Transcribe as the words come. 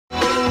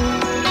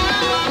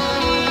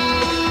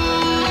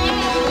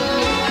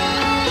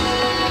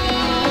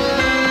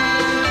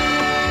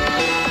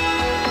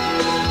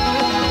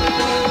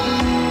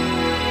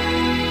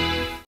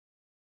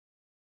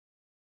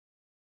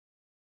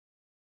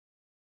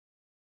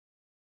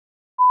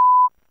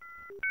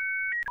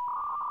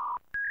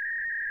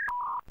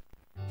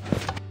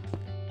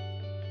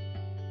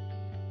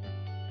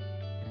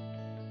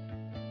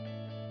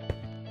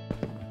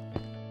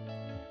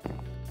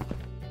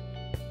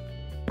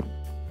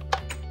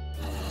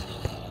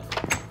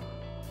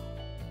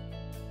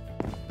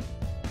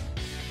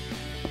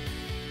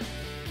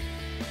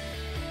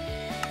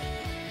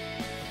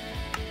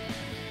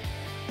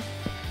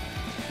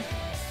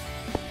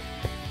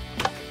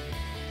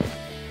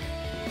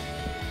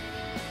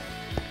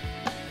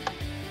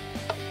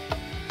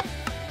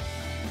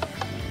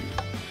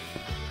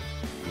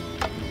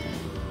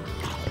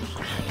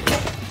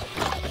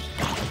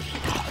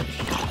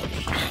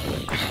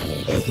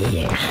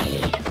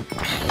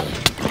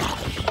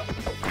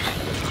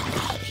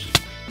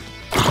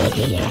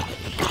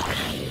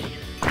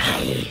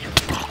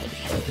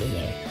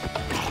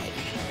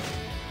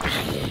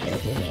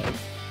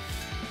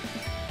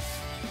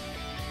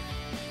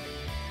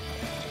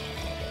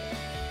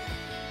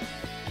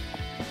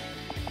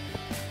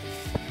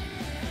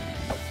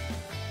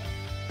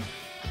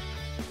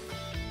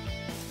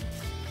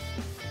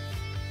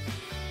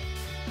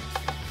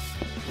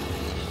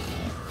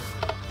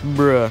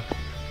Bruh.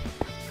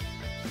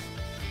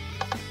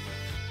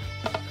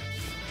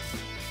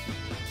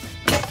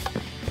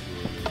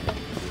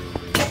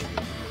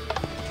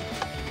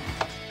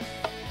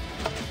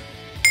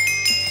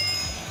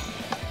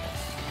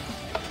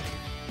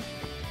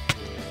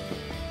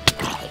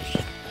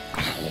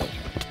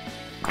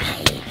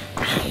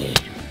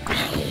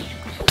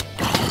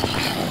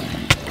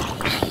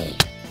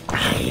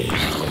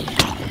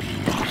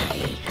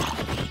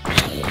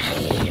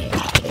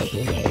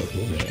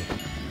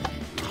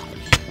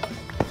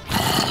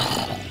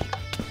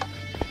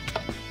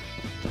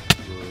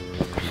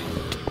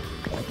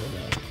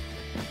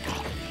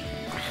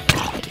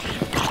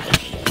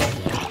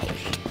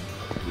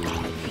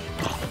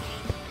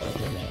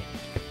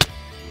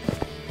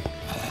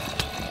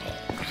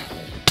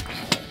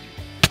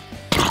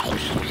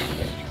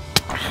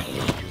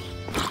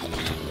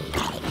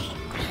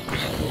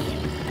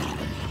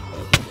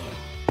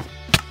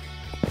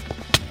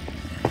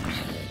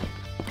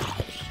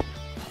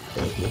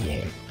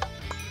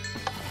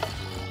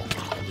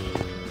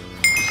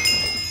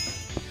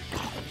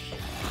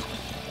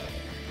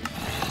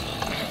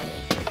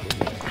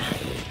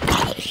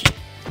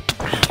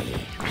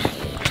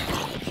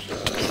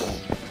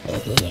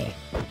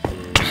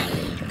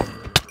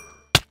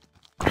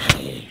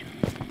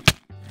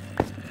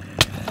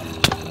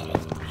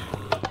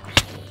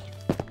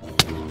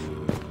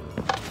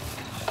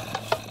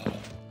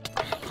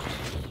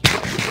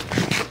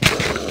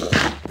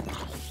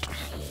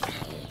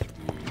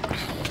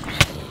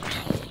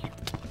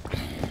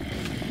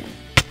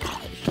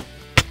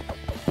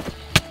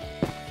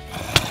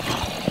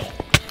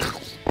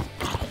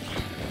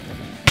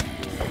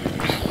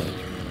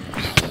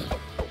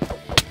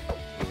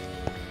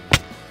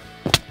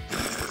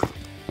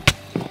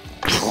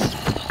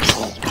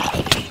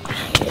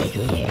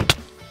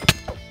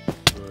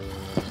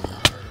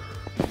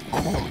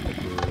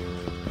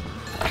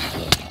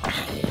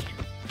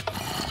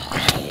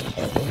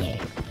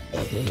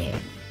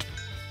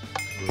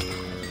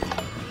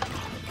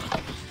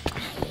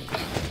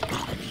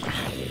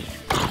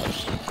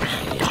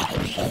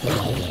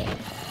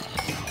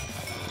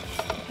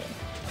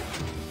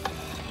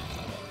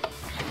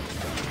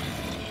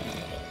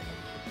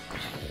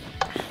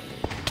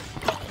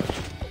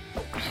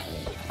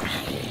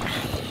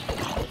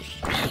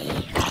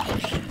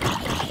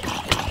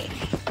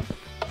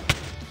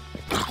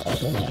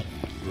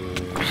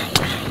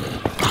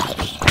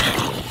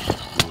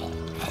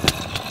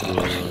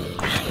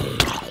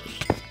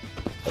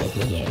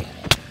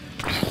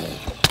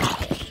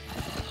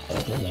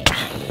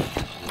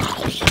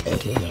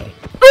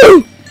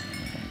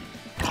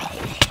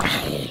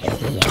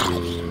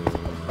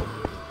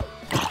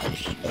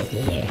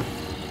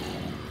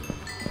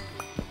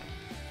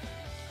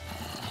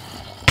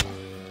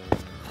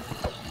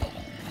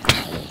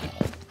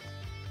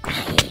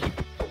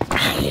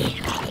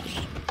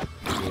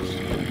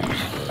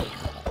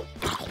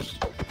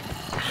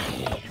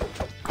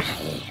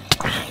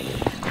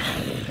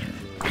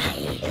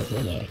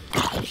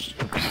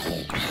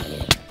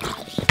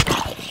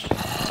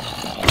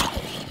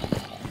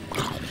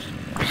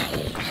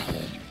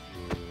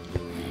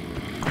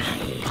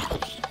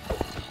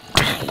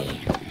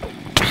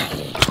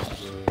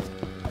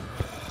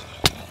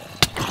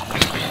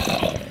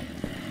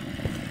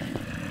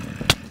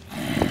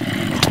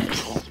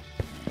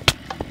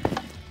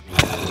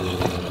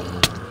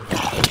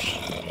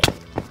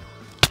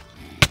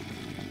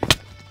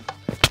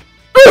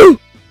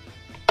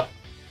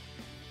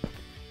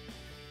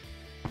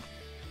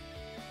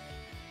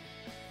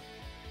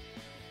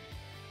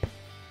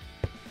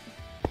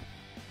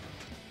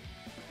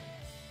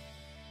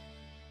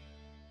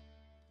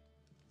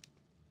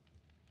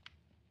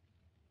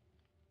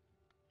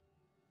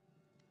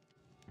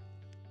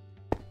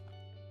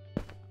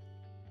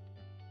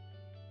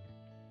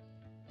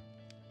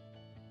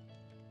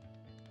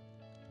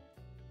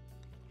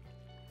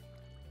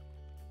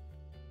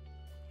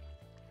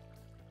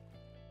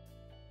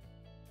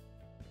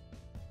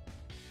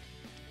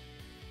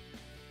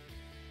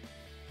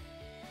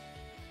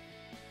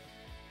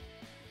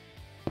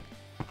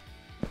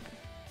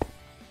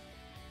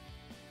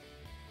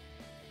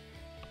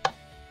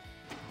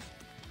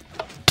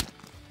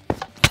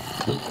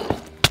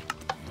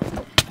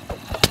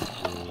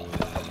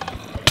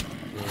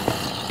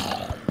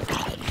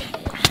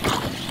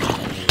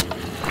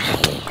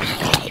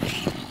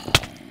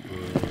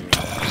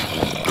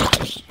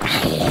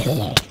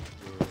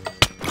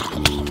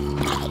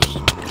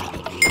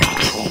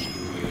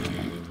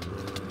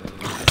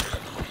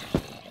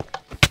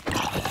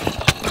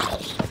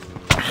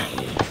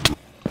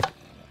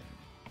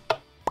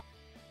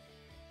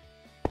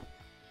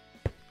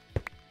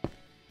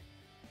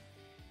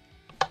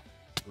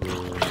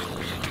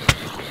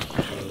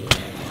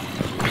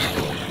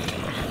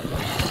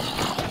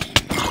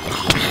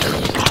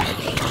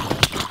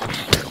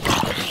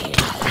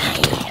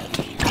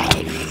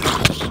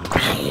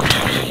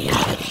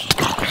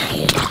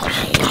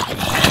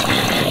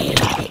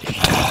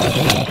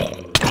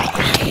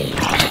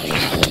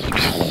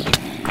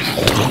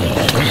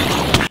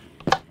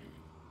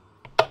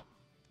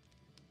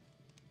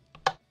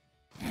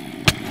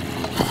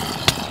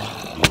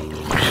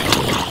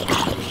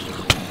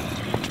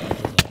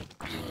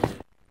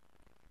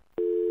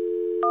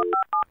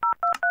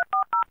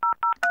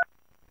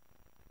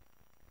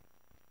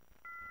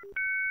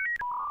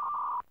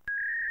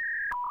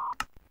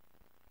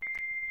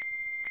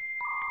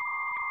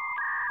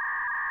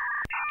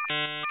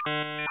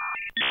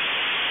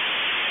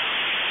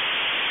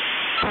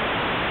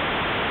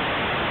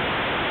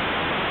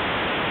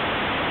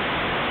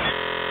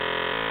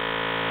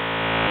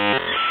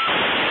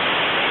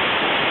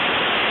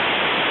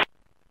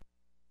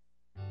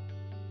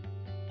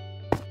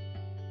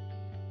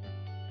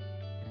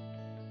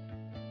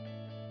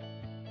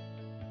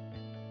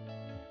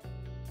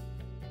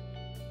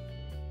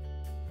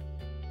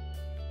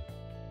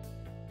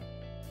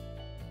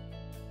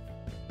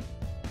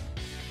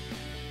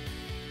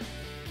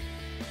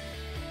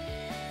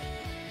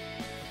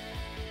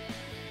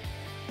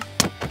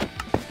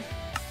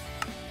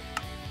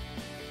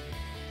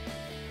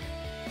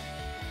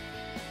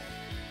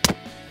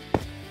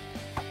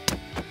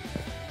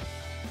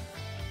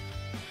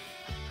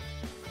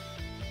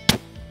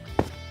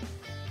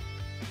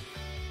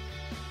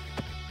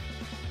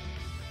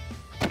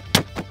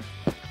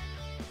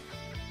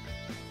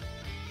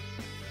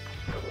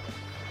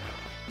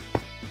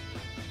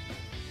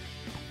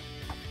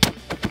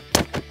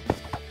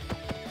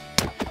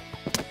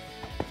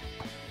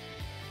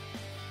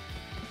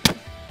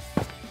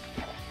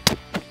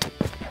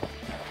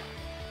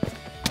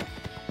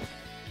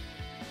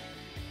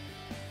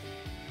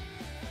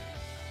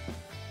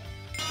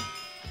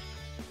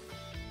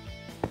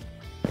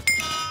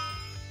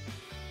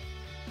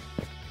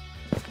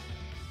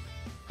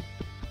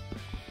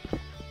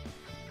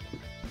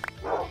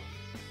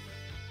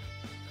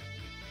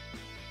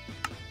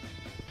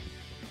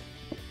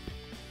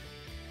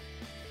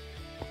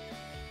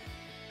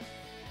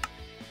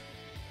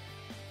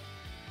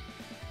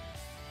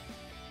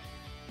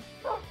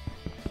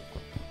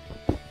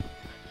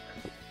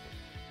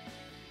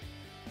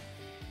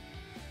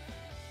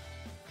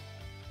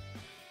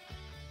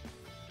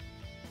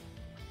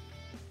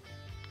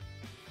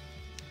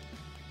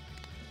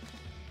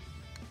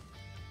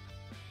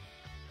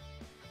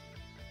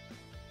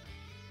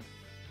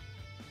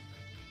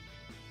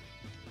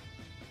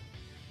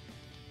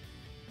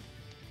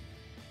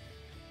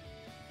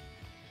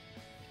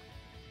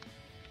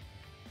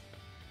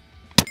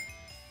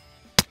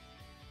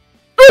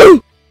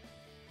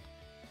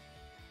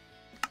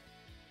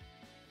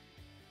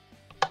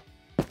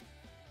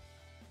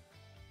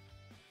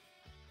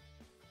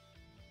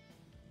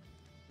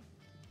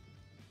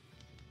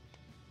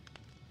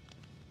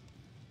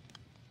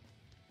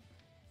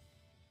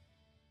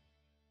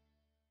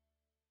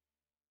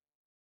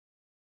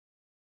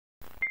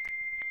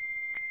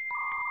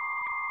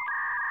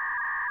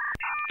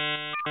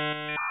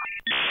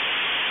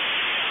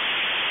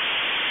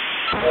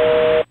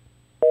 Alright,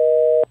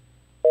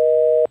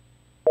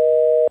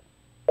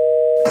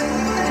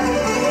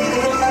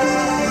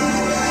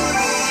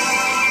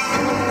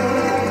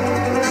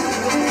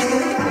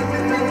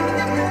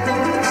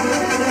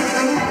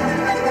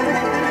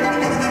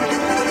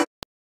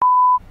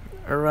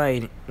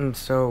 and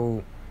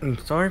so, I'm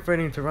sorry for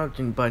the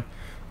interruption, but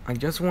I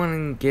just want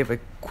to give a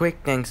quick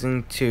thanks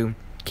to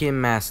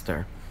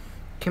KineMaster.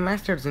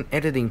 KineMaster is an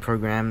editing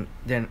program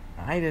that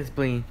I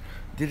desperately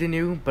didn't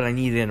know, but I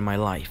needed in my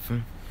life.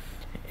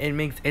 It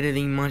makes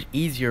editing much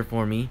easier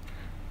for me,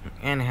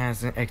 and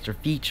has extra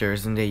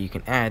features that you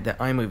can add that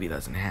iMovie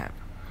doesn't have.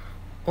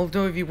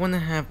 Although if you want to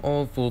have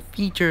all full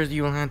features,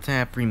 you will have to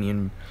have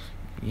premium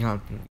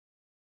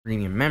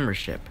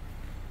membership.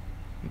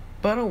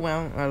 But oh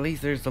well, at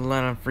least there's a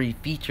lot of free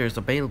features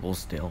available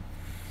still.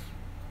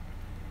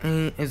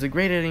 And it's a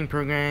great editing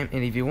program,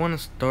 and if you want to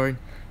start,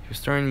 if you're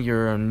starting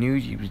your new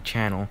YouTube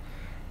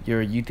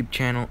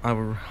channel, I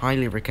would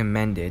highly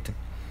recommend it.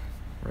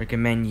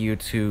 Recommend you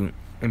to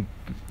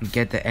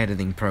get the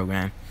editing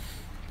program,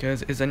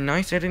 because it's a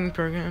nice editing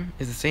program.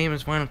 It's the same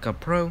as Final Cut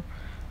Pro,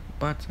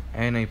 but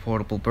in a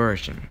portable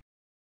version.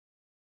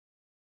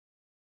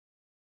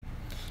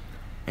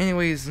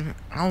 Anyways,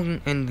 I'll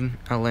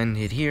end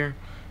it here,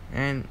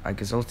 and I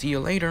guess I'll see you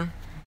later.